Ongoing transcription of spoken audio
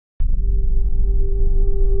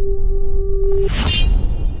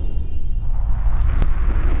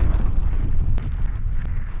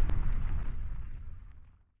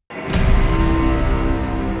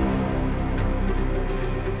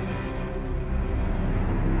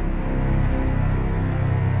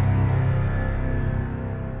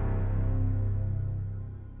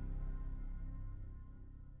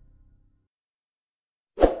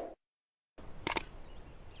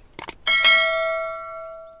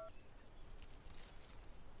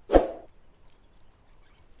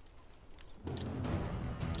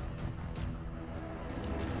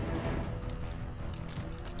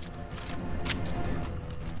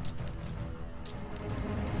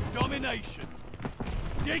domination.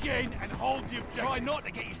 Dig in and hold the objective. Try not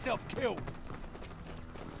to get yourself killed.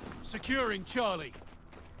 Securing Charlie.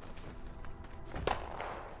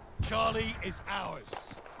 Charlie is ours.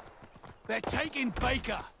 They're taking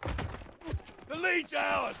Baker. The lead's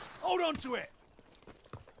ours. Hold on to it.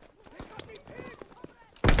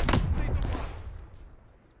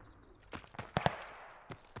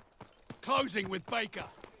 Closing with Baker.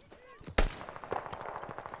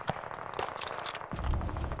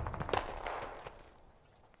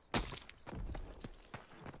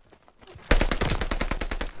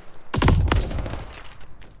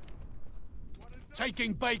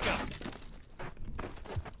 Taking Baker.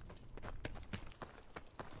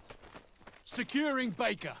 Securing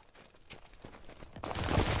Baker.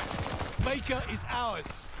 Baker is ours.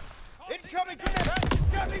 Incoming grenade! It's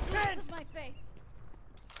got me pinned! My face.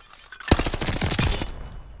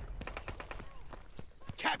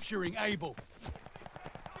 Capturing Able.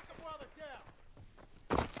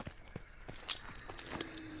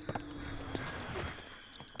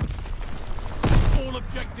 All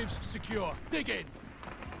objectives secure. Dig in.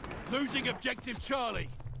 Losing objective Charlie.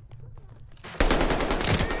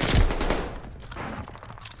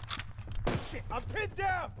 Shit, I'm pinned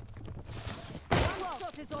down! One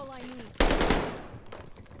shot is all I need.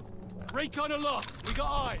 Recon aloft. We got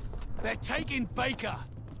eyes. They're taking Baker.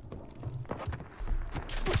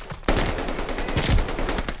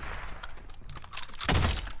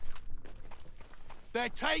 They're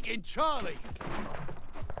taking Charlie.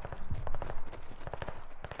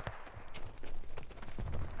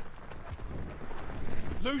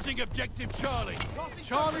 Losing objective Charlie.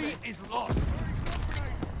 Charlie is lost.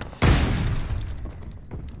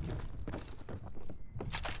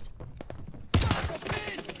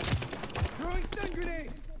 Throwing stun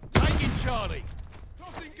grenade! Taking Charlie. No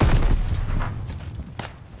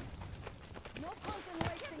point in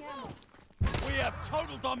wasting ammo. We have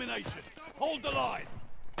total domination. Hold the line.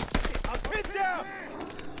 I'm pinned down!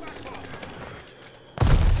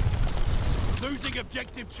 Losing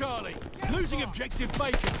objective Charlie. Losing objective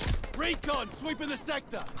Baker. Recon sweeping the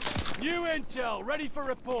sector. New intel ready for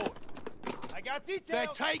report. I got details! They're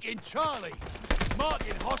taking Charlie.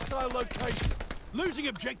 Marking hostile location. Losing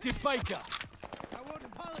objective Baker. I won't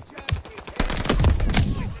apologize.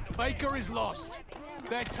 Baker is lost.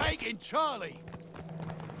 They're taking Charlie.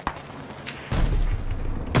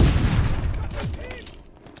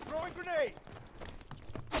 Throwing grenade!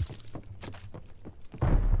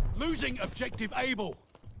 Losing objective Able.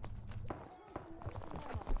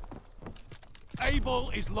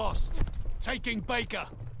 Able is lost. Taking Baker.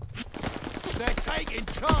 They're taking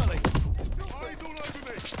Charlie. Eyes all over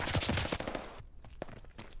me!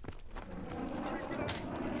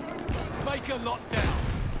 Baker locked down.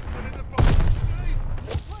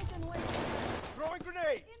 No point in wasting. Throwing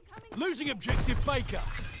grenade! Incoming. Losing objective Baker.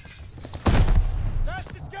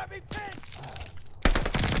 Bastard's got me pinned!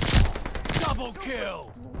 Double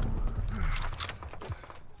kill.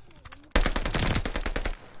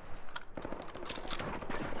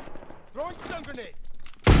 Throwing stun grenade!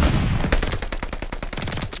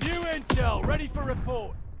 New intel ready for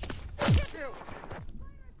report. Kill!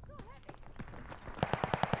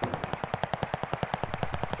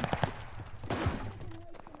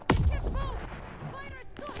 Kids move! Fighters,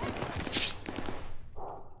 go ahead!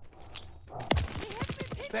 He hit me,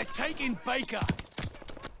 pin. They're taking Baker.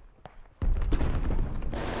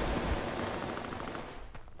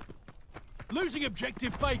 Losing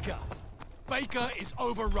objective Baker. Baker is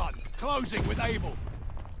overrun. Closing with Able.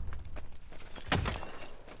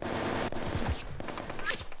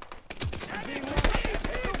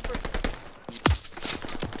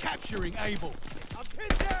 Capturing Able. I'm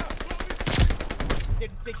pinned down!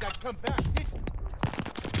 Didn't think I'd come back, did you?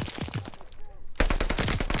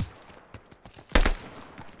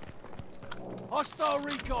 Hostile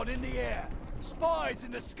recon in the air. Spies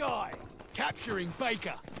in the sky. Capturing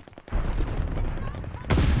Baker.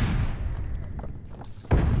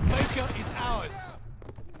 Baker is ours.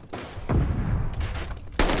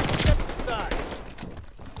 Step aside.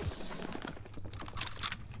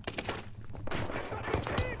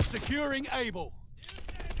 Securing Able.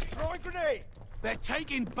 Throwing grenade! They're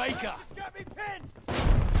taking Baker. Bastard's got me pinned!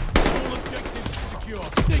 All objectives secure.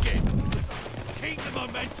 Dig in. Keep the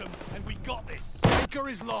momentum, and we got this. Baker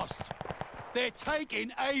is lost. They're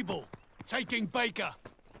taking Able. Taking Baker.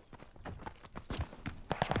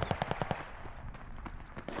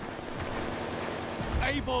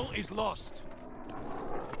 Able is lost.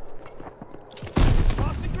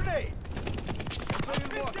 Tossing grenade! I'm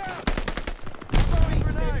pinned down! Throwing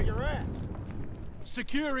grenade! Your ass!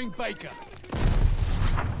 Securing Baker.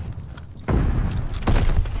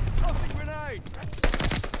 Tossing Moving.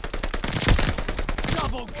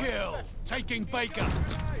 Double kill. Taking Baker.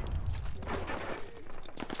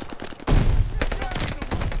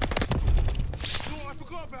 Thought I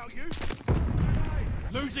forgot about you.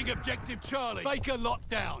 Losing objective Charlie. Baker locked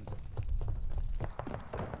down.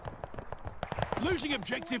 Losing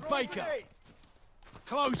objective Baker.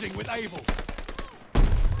 Closing with Able.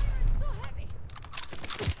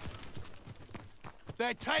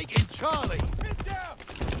 They're taking Charlie.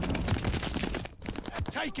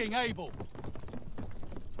 Taking Able.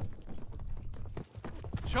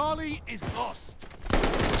 Charlie is lost.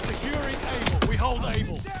 Securing Able. We hold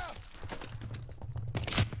Able.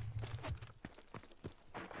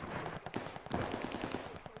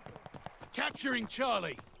 Capturing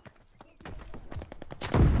Charlie.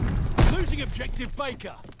 Losing objective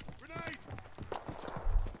Baker. Grenade.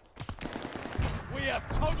 We have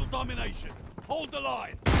total domination. Hold the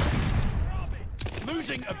line.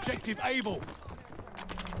 Losing objective Able.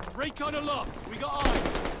 Recon aloft. We got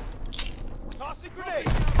eyes. Tossing grenade.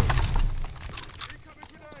 Incoming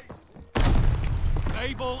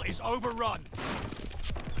grenade. Able is overrun.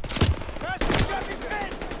 Master, got me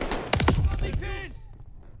pinned. Got me pinned.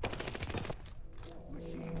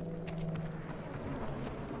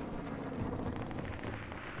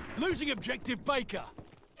 Losing objective Baker.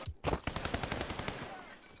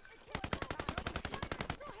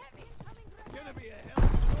 Gonna be a hell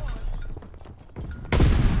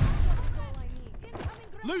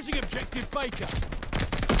Losing objective Baker.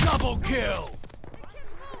 Double kill.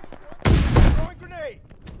 throwing grenade.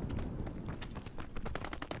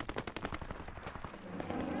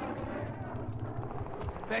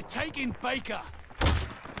 They're taking Baker.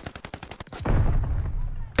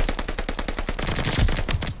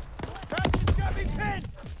 Master's got me pinned.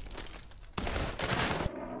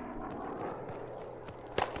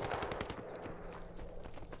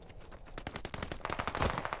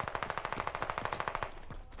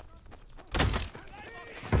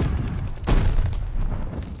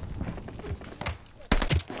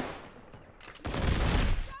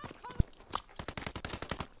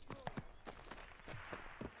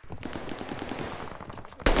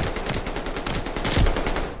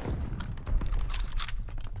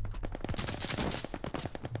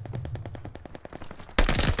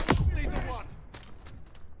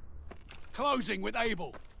 Closing with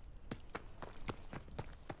Able.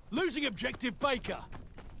 Losing objective Baker.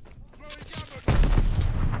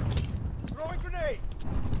 Throwing grenade.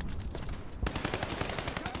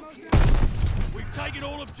 We've taken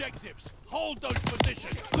all objectives. Hold those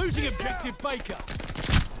positions. Losing objective Baker.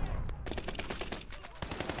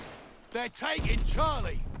 They're taking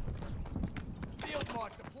Charlie. Field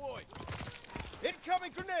mark deployed.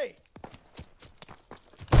 Incoming grenade.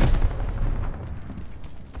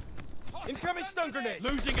 Incoming stun grenade.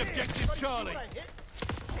 Losing objective Charlie.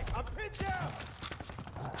 I'm pinned down.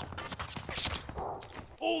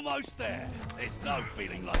 Almost there. There's no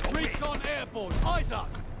feeling like a win. Recon airborne. Eyes up.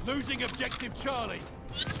 Losing objective Charlie.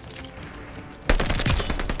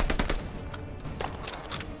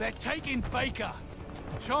 They're taking Baker.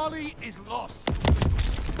 Charlie is lost.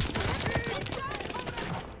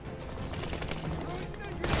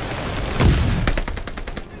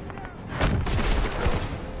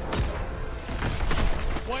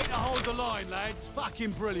 Way to hold the line, lads.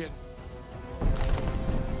 Fucking brilliant.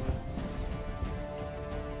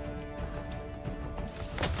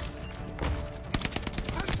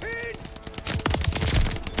 I'm pinned.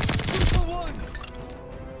 2 for 1.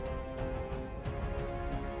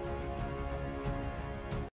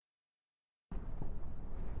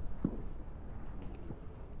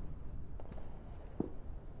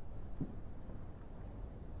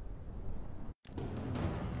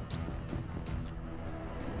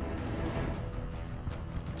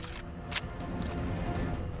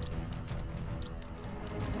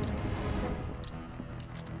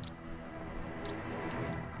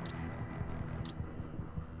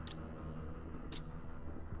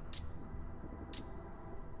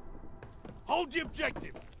 Hold the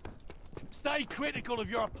objective. Stay critical of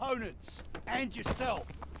your opponents and yourself.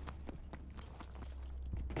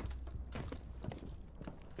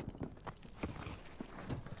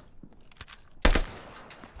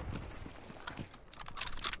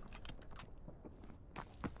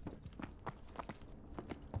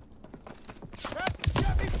 Master's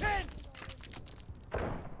got me pinned.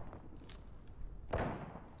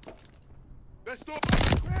 Let's stop.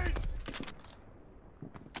 Pinned.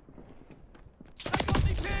 They got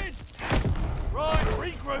me pinned. Right,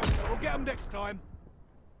 regroup. We'll get them next time.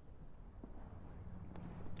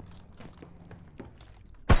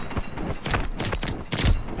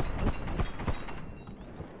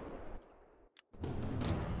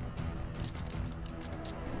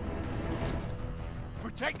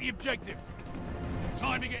 Protect the objective.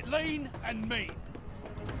 Time to get lean and mean.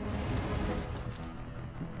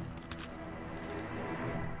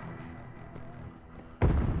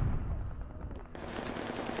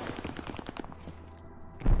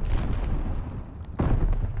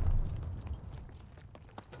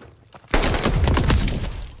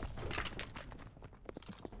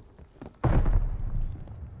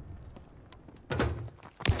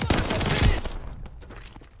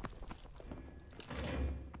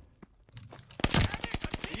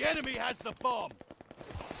 The enemy has the bomb.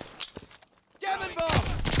 Gavin bomb!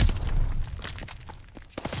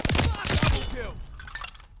 Double kill.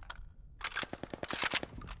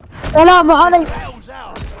 السلام عليكم. Hell's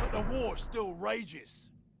out, but the war still rages.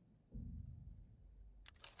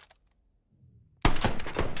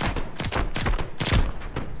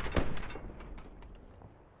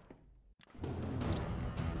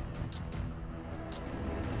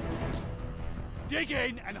 Dig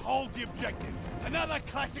in and hold the objective. Another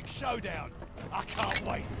classic showdown. I can't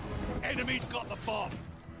wait. Enemy's got the bomb.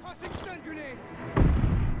 Tossing stun grenade.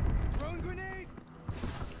 Throwing grenade.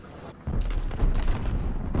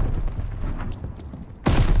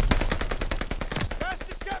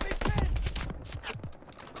 Bastard's got me pinned.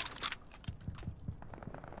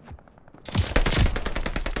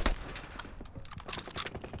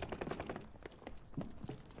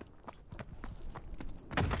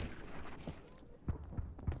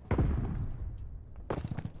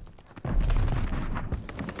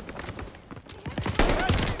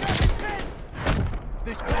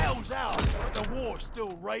 This battle's out, but the war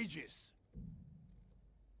still rages.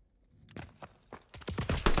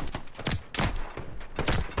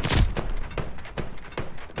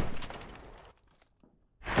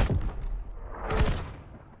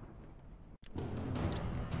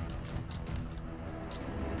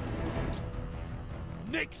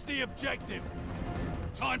 Nix the objective.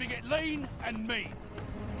 Time to get lean and mean.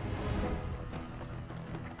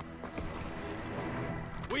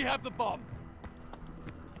 We have the bomb.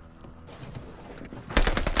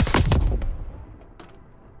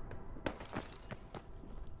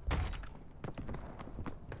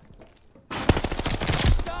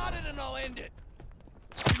 Start it and I'll end it.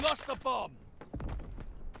 We lost the bomb.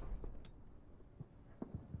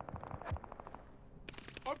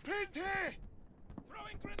 I'm pinned here.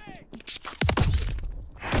 Throwing grenade.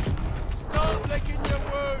 Start licking your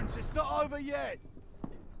wounds. It's not over yet.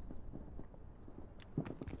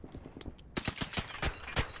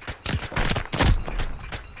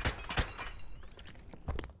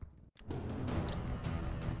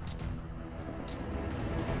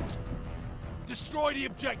 Destroy the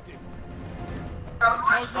objective.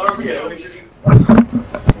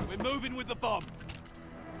 We're moving with the bomb.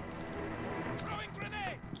 Throwing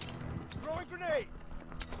grenade. Throwing grenade.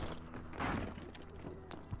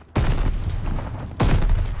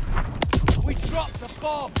 We dropped the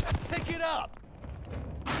bomb. Pick it up.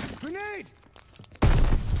 Grenade.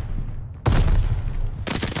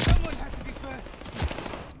 Someone had to be first.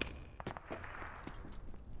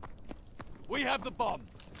 We have the bomb.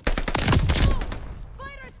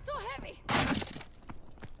 Fighter's too heavy.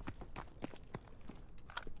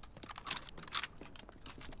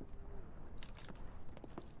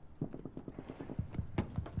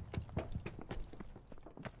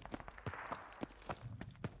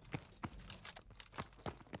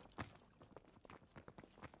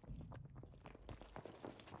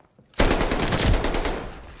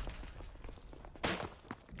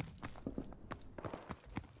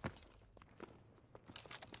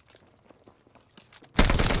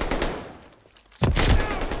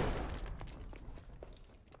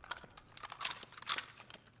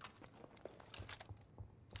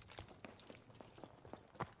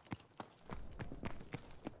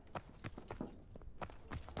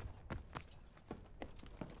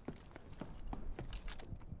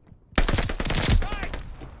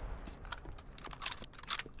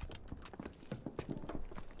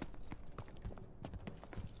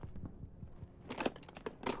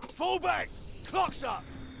 Fall back! Clock's up!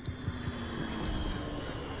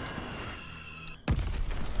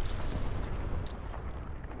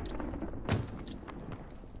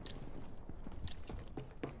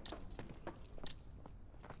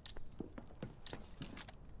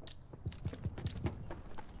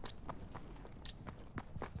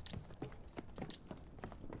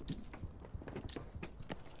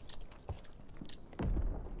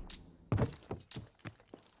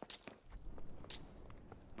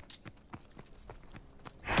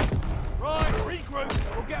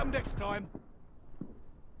 Regroup. We'll get them next time.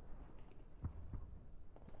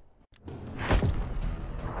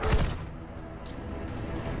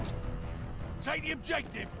 Take the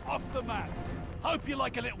objective off the map. Hope you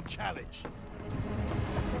like a little challenge.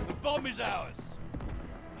 The bomb is ours.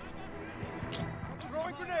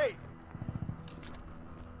 Throwing grenade.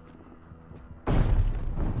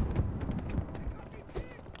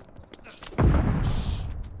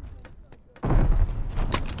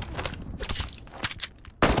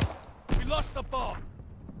 We lost the bomb.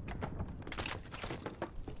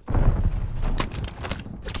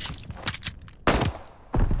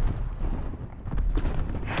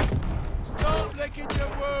 Stop licking your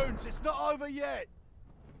wounds. It's not over yet.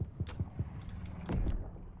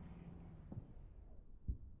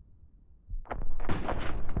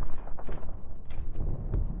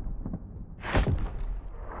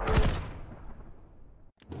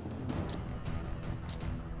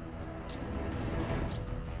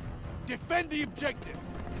 Defend the objective.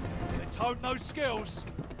 Let's hope no skills.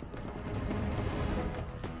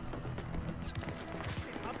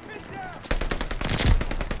 I'm pinned down.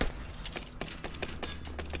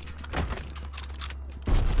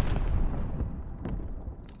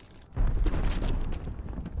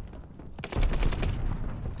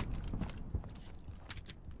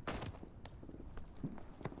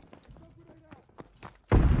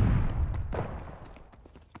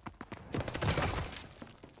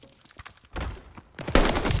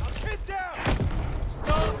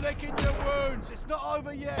 Stop licking your wounds. It's not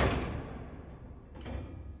over yet.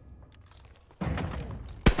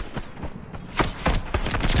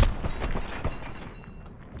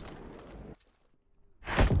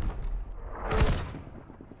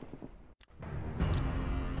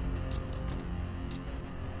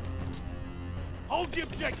 Hold the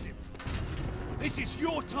objective. This is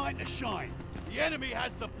your time to shine. The enemy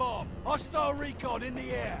has the bomb. Hostile recon in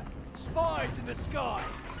the air. Spies in the sky.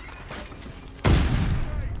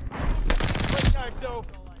 Break time, Zo.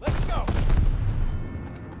 Let's go.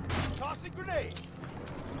 Tossing grenade.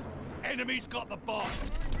 Enemy's got the bomb.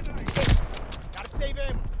 Gotta save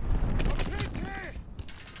him.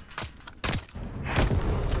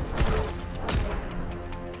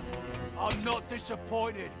 I'm not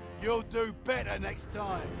disappointed. You'll do better next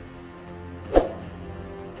time.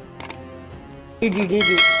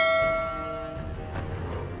 GG.